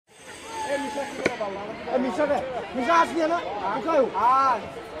मिश्रा है मिश्रा आज नहीं है ना क्यों हाँ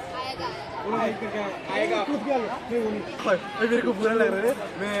आएगा कूद गया नहीं मेरे को बुरा लग रहा है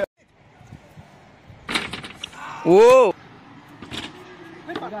मैं ओ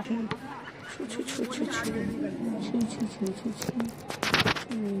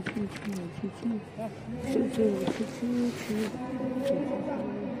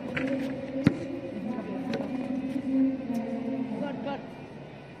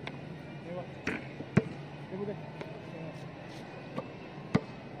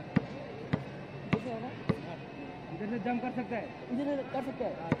जंप कर सकता है इधर कर सकता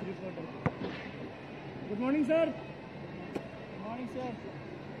है good morning sir good morning sir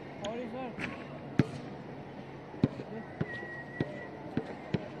sorry sir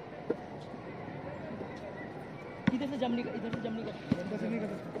इधर से जंप नहीं कर इधर से जंप नहीं कर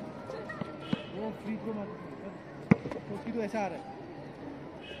वो फ्री थ्रो मार तो उसकी तो ऐसा आ रहा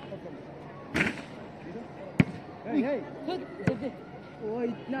है वो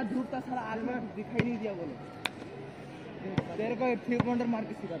इतना दूर था सारा आदमी दिखाई नहीं दिया बोले तेरे को एक 3 काउंटर मार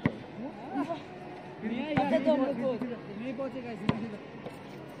के सिखाता है नहीं पहुंचेगा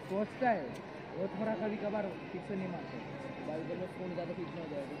पहुंचता है वो थोड़ा कभी कभार ठीक से नहीं मारता भाई जब फोन ज़्यादा ठीक नहीं हो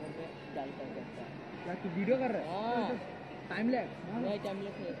जाएगा फोन पे डालता है क्या तू वीडियो कर रहा है टाइम लैप्स नहीं टाइम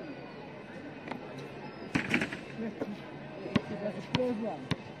लैप्स है क्लोज वन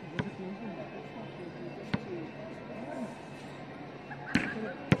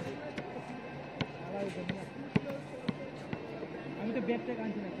আমি তো ব্যাগটা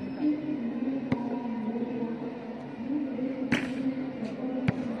কাঁদছি না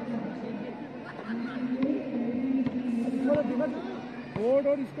बोर्ड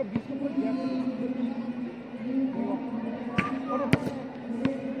और इसका बीच में पूरा गैप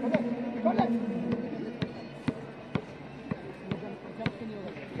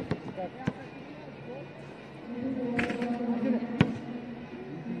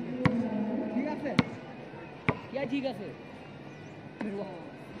क्या ठीक है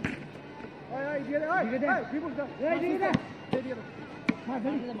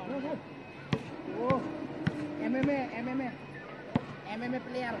MMA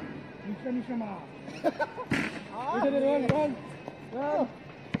player Mr. Ma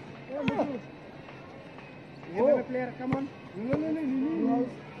MMA player come on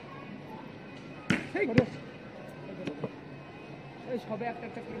সবে একটা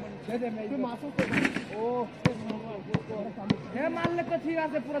একটা করে মানে তুই মাসও তো ও হ্যাঁ মারলে তো ঠিক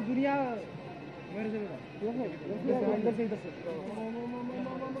আছে পুরো দুনিয়া মেরে দেবে अंदर से इधर से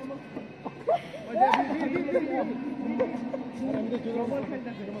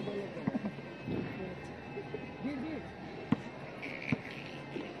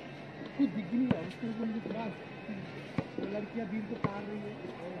कुछ दिख नहीं रहा उसके ऊपर मुझे बात लड़कियां दिल को पार रही है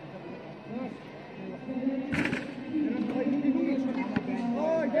ओ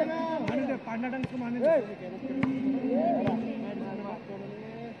ये ना माने पांडा डांस को माने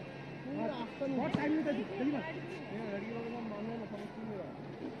बहुत टाइम नहीं था चलिए बात लड़कियों का मानने में समझ नहीं रहा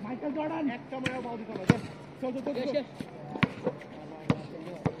माइकल जॉर्डन एक का मैं बहुत दिखा चल चल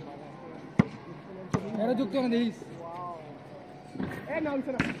मेरा जुक तो ना देख ए नाउ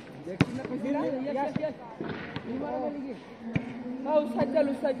सर देखिए ना कैसे यस यस नहीं मारा लेंगे हां उस साइड चल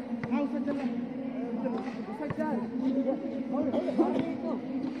उस साइड हां उस साइड चल उस साइड चल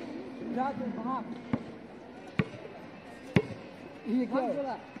जा तू वहां ये क्या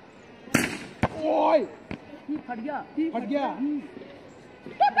बोला ओए फट गया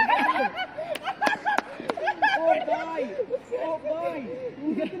ओ भाई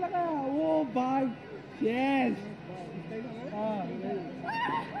कैसे लगा ओ भाई यस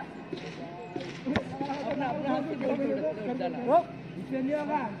अपना हाथ से जोड़ डाला इसलिए नहीं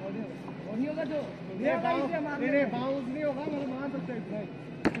होगा नहीं होगा जो नहीं बाउंस नहीं होगा मतलब मार सकते हैं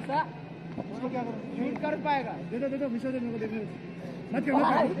ऐसा उसको क्या करो शूट कर पाएगा दे दो विषय दे मेरे को देखने मत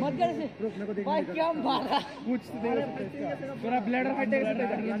कर ऐसे रुक मेरे को देखने भाई क्या मारा कुछ दे थोड़ा ब्लैडर फाइट है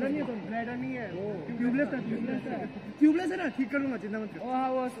ब्लैडर नहीं है तो ब्लैडर नहीं है ट्यूबलेस है ना ठीक कर लूंगा चिंता मत कर हां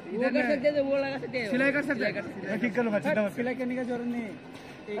वो इधर कर सकते हैं वो लगा सकते हैं सिलाई कर सकते हैं मैं ठीक कर लूंगा चिंता मत सिलाई करने का जरूरत नहीं है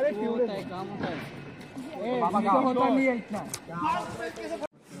एक होता है काम होता है बाबा का होता नहीं है इतना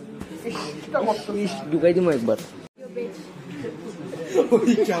डुगाई दूं मैं एक बार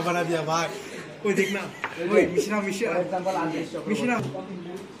क्या बना दिया भाई कोई देखना ओए Mishra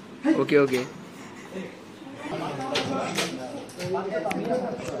okay okay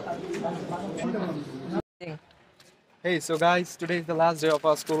Hey, so guys, today is the last day of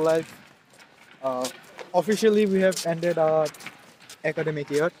our school life. Officially, we have ended our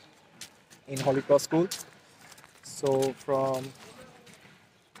academic year in Holy Cross School. So from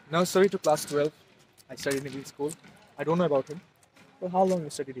nursery to class 12, I studied in his school. I don't know about him. So how long you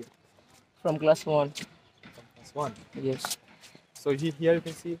studied here? From class 1. From class 1. Yes. So here you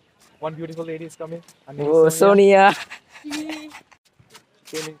can see one beautiful lady is coming. Her name Oh, is Sonia. Sonia. She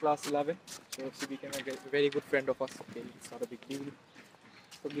came in class 11. So she became a very good friend of us. Okay, it's not a big deal.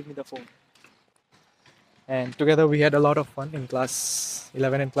 So give me the phone. And together we had a lot of fun in class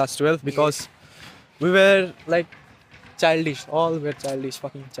 11 and class 12 because we were like childish. All were childish,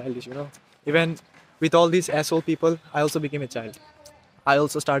 fucking childish, you know. Even with all these asshole people, I also became a child. I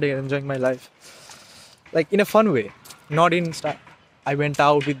also started enjoying my life. Like in a fun way. Not in I went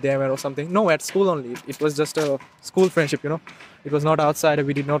out with them or something. No, at school only. It was just a school friendship, you know. It was not outside.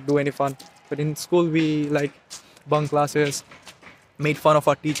 We did not do any fun. But in school we like bunk classes, made fun of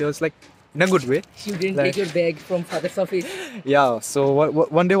our teachers, like in a good way. You didn't Like, take your bag from father's office. yeah. So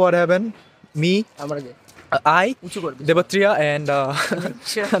one day what happened? Me, I, Debatriya and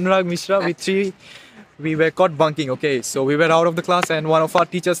Anurag Mishra, we were caught bunking. Okay, so we were out of the class and one of our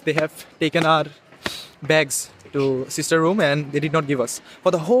teachers, they have taken our bags to sister room and they did not give us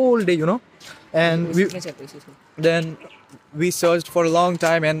for the whole day, you know. And then we searched for a long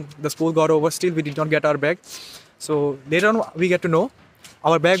time and the school got over. Still we did not get our bag. So later on we get to know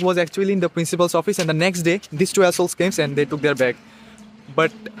our bag was actually in the principal's office, and the next day these two assholes came and they took their bag.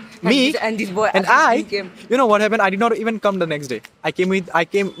 But me and this boy and I came. You know what happened? I did not even come the next day. I came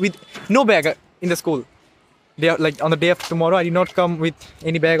with no bag in the school. Like on the day of tomorrow, I did not come with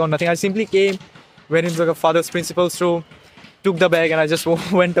any bag or nothing. I simply came, went into the father's principal's room, took the bag, and I just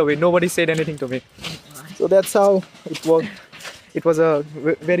went away. Nobody said anything to me. So that's how it worked. It was a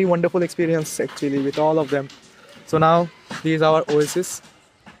very wonderful experience actually with all of them. So now these are our oasis.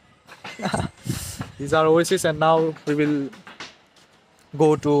 These are oasis, and now we will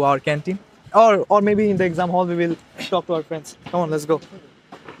go to our canteen, or maybe in the exam hall we will talk to our friends. Come on, let's go.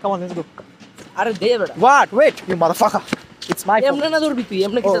 Come on, let's go. What? Wait, you motherfucker! It's my fault. Okay.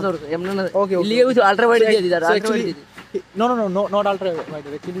 So actually, no, not ultra wide.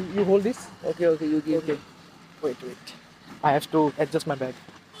 Actually, you hold this. Okay, you give. Okay. Wait. I have to adjust my bag.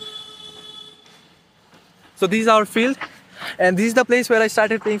 So this is our field, and this is the place where I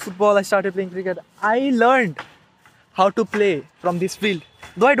started playing football. I started playing cricket. I learned how to play from this field.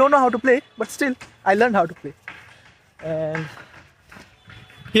 Though I don't know how to play, but still I learned how to play. And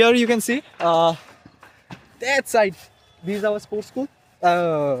here you can see that side. This is our sports school,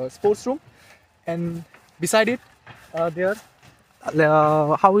 sports room, and beside it, there.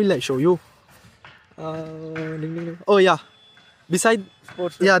 How will I show you? Oh yeah, beside.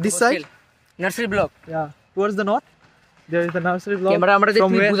 Sports yeah, this side. Nursery block. Yeah, towards the north, there is the nursery block.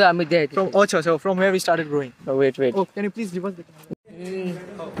 From where we started growing. Oh, wait. Oh, can you please reverse the camera?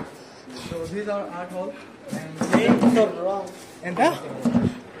 So this is our art hall,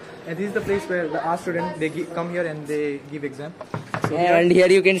 and this is the place where the art students come here and they give exam. So and here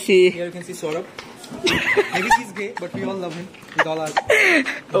you can see. Here you can see Saurabh. Maybe he's gay, but we all love him with all our.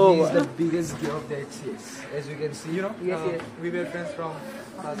 Oh, he's the biggest gay of the HCS, as you can see. You know, yes. We were friends from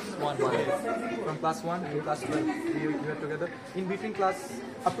class 1. From class 1 to class 12, we were together. In between class,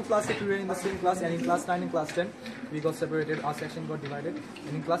 up to class 8, we were in the same class, and in class 9 and class 10, we got separated. Our section got divided,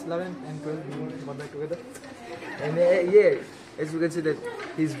 and in class 11 and 12, we got back together. And as you can see that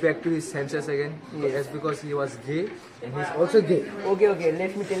he's back to his senses again. Yes, because he was gay and he's also gay. Okay,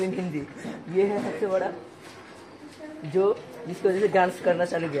 let me tell in Hindi. ये है सबसे बड़ा जो जिसकी वजह से dance करना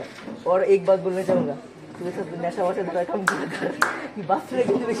चालू किया. और एक बात बोलना चाहूँगा. नशा वशा दवाई कम कर बात सुने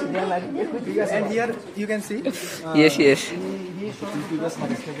के लिए ध्यान लगे. And here you can see. Yes.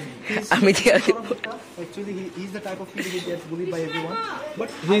 Actually, he's the type of kid who gets bullied by everyone. But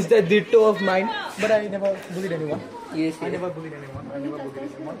He's the ditto of mine. But I never bullied anyone. Yes. I never bullied anyone.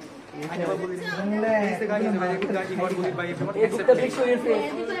 He's the guy. He's a very good guy. He got bullied by everyone except me.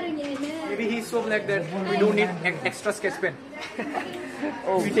 Maybe he's so black that we don't need extra sketch pen.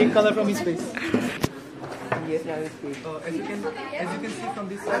 We take color from his face. Yes, now it's good. As you can see from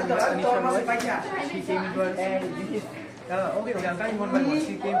this side, Anisha Roy. She came into our. Okay, I'm coming one by one.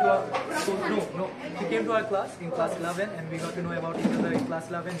 She came to our. She came to our class in class 11, and we got to know about each other in class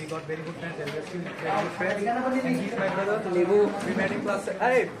 11. We got very good friends, and we're still very good friends. And he's my brother. We met in class.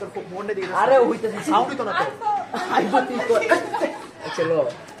 Hey, phone de dega. अरे वही तो Sound ito na to. आई बात इसको. चलो.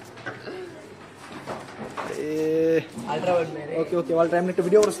 Ultra wide में. Okay. All time to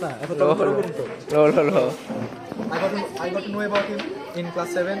video orus na. Lo. I got to know about him in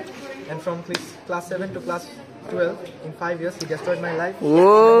class 7, and from class 7 to class 12, in 5 years, he destroyed my life.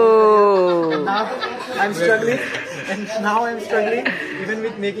 Whoa. And now I'm struggling. And now I'm struggling even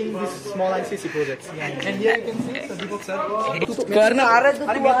with making these small ICC projects. And here you can see Deepak sir. करना आ रहा है तो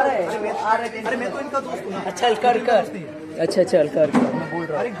तू आ रहा है अरे मैं तो इनका दोस्त हूँ ना. अच्छा कर अच्छा चल कर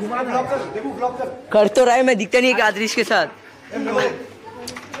अरे घुमा ब्लॉग कर, देखो ब्लॉग कर. कर तो रहा है मैं दिखता नहीं है आदरीश के साथ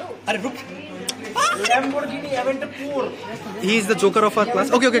अरे रुक. Lamborghini Aventador. He is the joker of our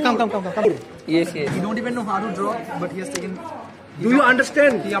class. Okay, come. yes He don't even know how to draw, but he has taken. Do you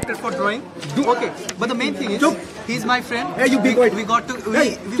understand? He opted for drawing. Okay, but the main thing is, he's my friend. Hey, you big boy. We got to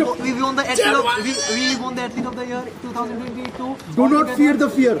we won the athlete of we won the athlete of the year 2022. Do not fear the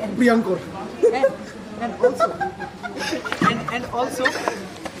fear, Priyankar. And also,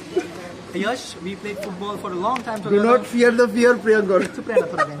 Yash, we played football for a long time Do together. not fear the fear, Priyankar.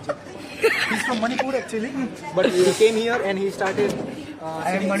 He's from Manipur actually, but he came here and he started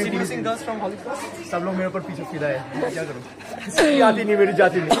seducing girls from Hollywood. सब लोग मेरे ऊपर पीछे फिदा है. क्या करूं? जाति नहीं मेरी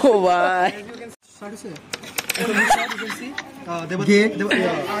जाति नहीं. ओ भाई He's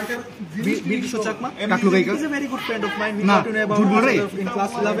a very good friend of mine. We got to know about in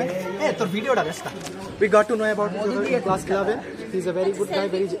class 11. Hey, तो video डाल इसका. We got to know about each other in class 11. He's a very good guy,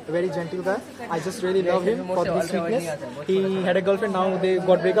 very gentle guy. I just really love him for his sweetness. He had a girlfriend, now they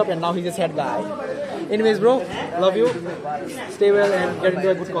got break up, and now he's a sad guy. Anyways, bro, love you. Stay well and get into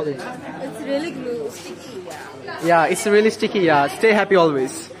a good college. It's really sticky. Yeah, it's really sticky. Yeah, stay happy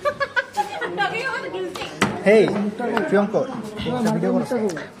always. I'm talking about the glue stick. Hey, Priyankar.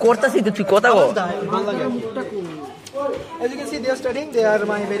 করতাছি তো তুই কথা বল As you can see, they are studying. They are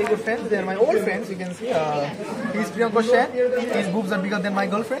my very good friends. They are my old friends. You can see. He's Priyankar Shen. His boobs are bigger than my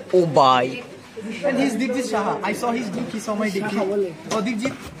girlfriend. ও ভাই And he's Digjit Shaha. I saw his dick. He saw my dick. Oh,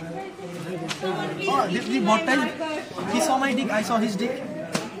 Digjit. Oh, Digjit, what time? He saw my dick. I saw his dick.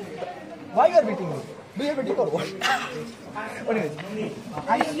 Why you are beating me? Do you have a dick or what? Anyways,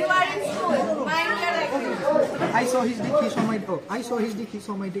 You are in school. Mind your actions. I saw his dick. He saw my. Oh, I saw his dick. He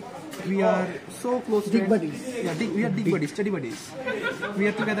saw my dick. We are so close. Dick buddies. Yeah, we are dick buddies, study buddies. We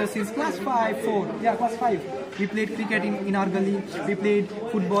are together since class 5, 4. Yeah, class 5. We played cricket in our gully. We played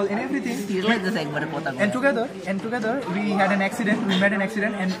football and everything. And together we had an accident. We met an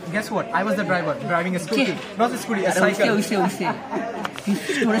accident, and guess what? I was the driver driving a scooty, not a scooty, a cycle.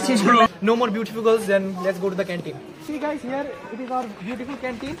 No more beautiful girls. Then let's go to the canteen. See guys, here it is our beautiful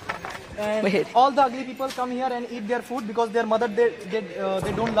canteen, and all the ugly people come here and eat their food because their mother they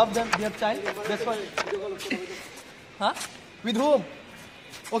don't love their child. That's why. Huh? With whom?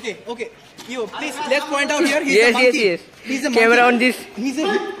 Okay. You please let's point out here. He's a monkey. yes He's a monkey. camera on this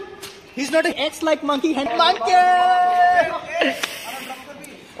He's not an X like monkey. Monkey.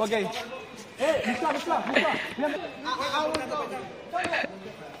 Okay. Hey, Mishla.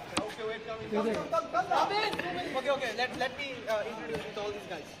 Okay. Let me introduce you to all these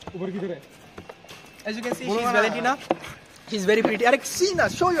guys. As you can see, she's Valentina. She's very pretty. Arik, see na,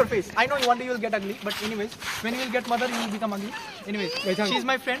 show your face. I know one day you will get ugly, but anyways, when you will get mother, you will become ugly. Anyways, she's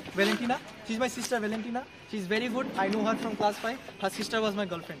my friend, Valentina. She's my sister, Valentina. She's very good. I know her from class 5. Her sister was my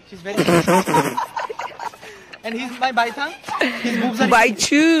girlfriend. She's very good. And he's my Baithang. His boobs are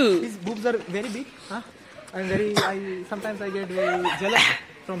His boobs are very big. Huh? Sometimes I get very jealous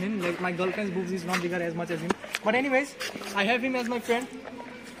from him. Like my girlfriend's boobs is not bigger as much as him. But anyways, I have him as my friend.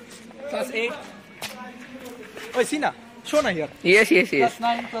 Class 8. Oh, see na. Show na here. yes Class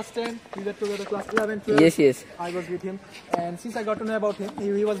 9, class 10. We were together. Class 11, 12. yes I was with him. And since I got to know about him,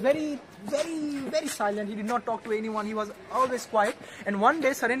 he was very silent. He did not talk to anyone. He was always quiet. And one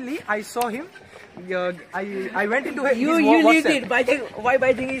day, suddenly, I saw him. I went into his you WhatsApp. need it why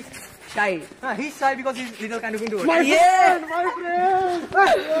Baiting is shy He's shy because he's little kind of introvert. My friend.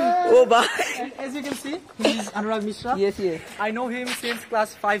 oh bye And as you can see, he's Anurag Mishra. yes I know him since class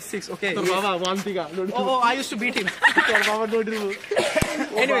 5, 6. Okay. Oh, I used to beat him.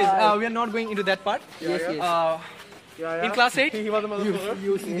 Anyways, we are not going into that part. yes In class 8, He was the mother.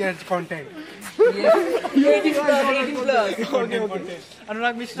 You get content. 18 plus okay.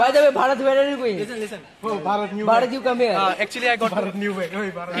 Anurag Mishra. by the way Bharat where are you going Listen. Oh, Bharat new. Bharat you come here Actually, I got. Bharat new way. Oh,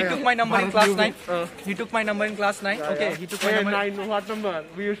 Bharat. He took my number in class 9. He took my number in class 9. Okay, he took my number. What number?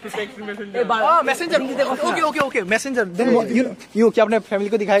 We used to text messenger. hey Bharat Oh, messenger. Okay. Messenger. Then you क्या अपने family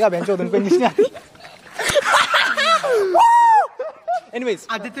को दिखाएगा बेंचो उनको English नहीं आती. Anyways,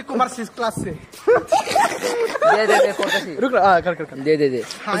 Aditya Kumar 6 class से. दे photo रुक कर. दे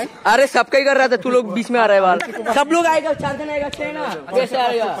अरे सबका ही कर रहा था तू लोग बीच में आ रहा है बाल सब लोग आएगा 4 जन आएगा 6 ना कैसे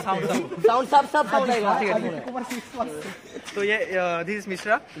आएगा साउंड सब साउंड आएगा So yeah, this is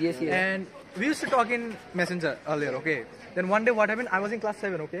Mishra. Yes. And we used to talk in messenger earlier. Okay. Then one day what happened? I was in class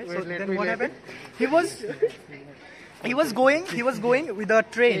 7. Okay. So then what happened? He was going with a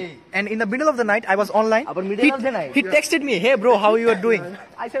train, and in the middle of the night, I was online. Middle of the night. He texted me, "Hey bro, how you are doing?"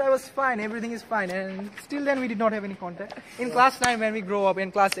 I said I was fine, everything is fine, and still then we did not have any contact. In class 9, when we grow up,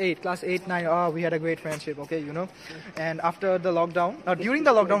 in class 8, 9, we had a great friendship, okay, you know. And after the lockdown, during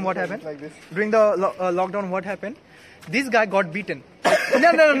the lockdown, what happened? During the lockdown, what happened? This guy got beaten.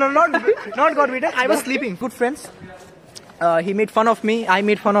 No, not got beaten. I was sleeping. Good friends. He made fun of me. I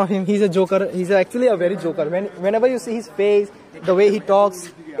made fun of him. He's a joker. He's actually a very joker. Whenever you see his face, the way he talks,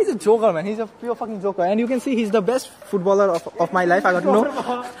 he's a joker, man. He's a pure fucking joker. And you can see he's the best footballer of my life. I got to know.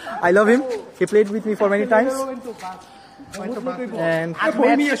 I love him. He played with me for many times. And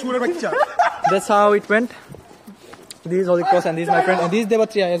that's how it went. This is Holikos and this is my friend. And this is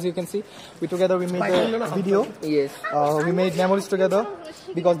Devatria, as you can see. We made a video. Yes. We made memories together.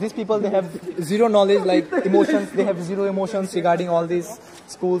 Because these people, they have zero knowledge, like emotions. They have zero emotions regarding all these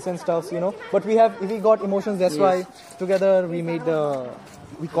schools and stuff, you know. But we got emotions. That's why together we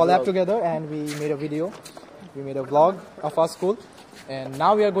collabed together and we made a video. We made a vlog of our school. And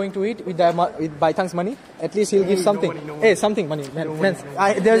now we are going to eat with Baithang's money. At least he'll give something. Hey, something money, man.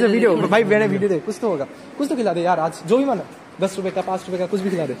 There's a video. भाई मैंने video दे. कुछ तो होगा. कुछ तो खिला दे यार आज. जो भी मन. 10 रुपए का, 5 रुपए का, कुछ भी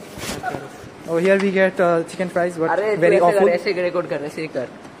खिला दे. Oh, here we get chicken fries, but very awful. ऐसे record कर, ऐसे कर.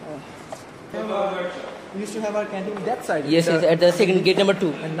 We used to have our canteen that side. Yes, at the second gate number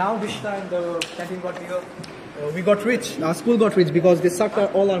 2. And now this time the canteen got bigger. We got rich. Our school got rich because they sucked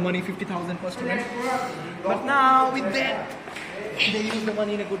all our money, 50,000 per student. But now with that, they use the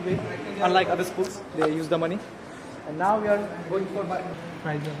money in a good way. Unlike other schools, they use the money. And now we are going for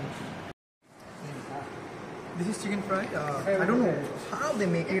fries. This is chicken fry. I don't know how they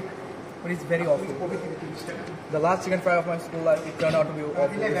make it, but it's very awful. The last chicken fry of my school life, it turned out to be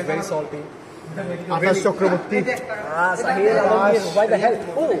awful. It's very salty. Akash Chakraborty. Sahil, why the hell?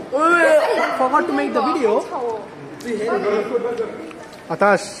 Oh, forgot to make the video.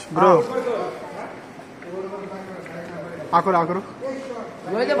 Atash, bro. Akoro.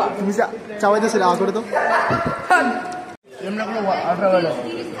 তুমি চাওয়াই দিছিল আকরে তো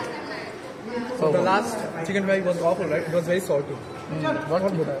So the last chicken fry was awful, right? It was very salty. Not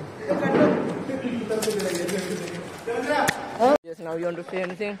good. Yes, now you want to say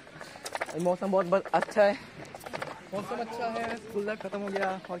anything? मौसम बहुत अच्छा है. मौसम अच्छा है. स्कूल लाइफ खत्म हो गया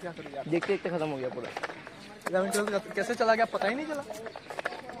और क्या करूँ यार. देखते खत्म हो गया पूरा. 11-12 कैसे चला गया पता ही नहीं चला.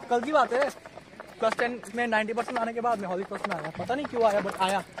 कल की बात है. क्लास 10 में 90% आने के बाद मैं हॉलीक्रॉस में आया. पता नहीं क्यों आया, बट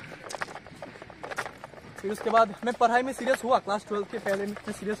आया. फिर उसके बाद मैं पढ़ाई में सीरियस हुआ. क्लास 12 के पहले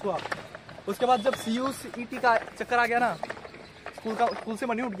में सीरियस हुआ. उसके बाद जब CUET का चक्कर आ गया ना, स्कूल से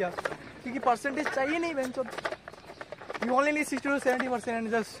मनी उठ गया, क्योंकि परसेंटेज चाहिए नहीं बेंचो. You only need 60 to 70% and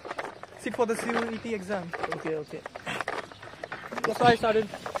just sit for the CUET exam. Okay. That's why I started.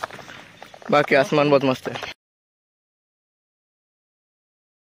 बाकी आसमान बहुत मस्त है.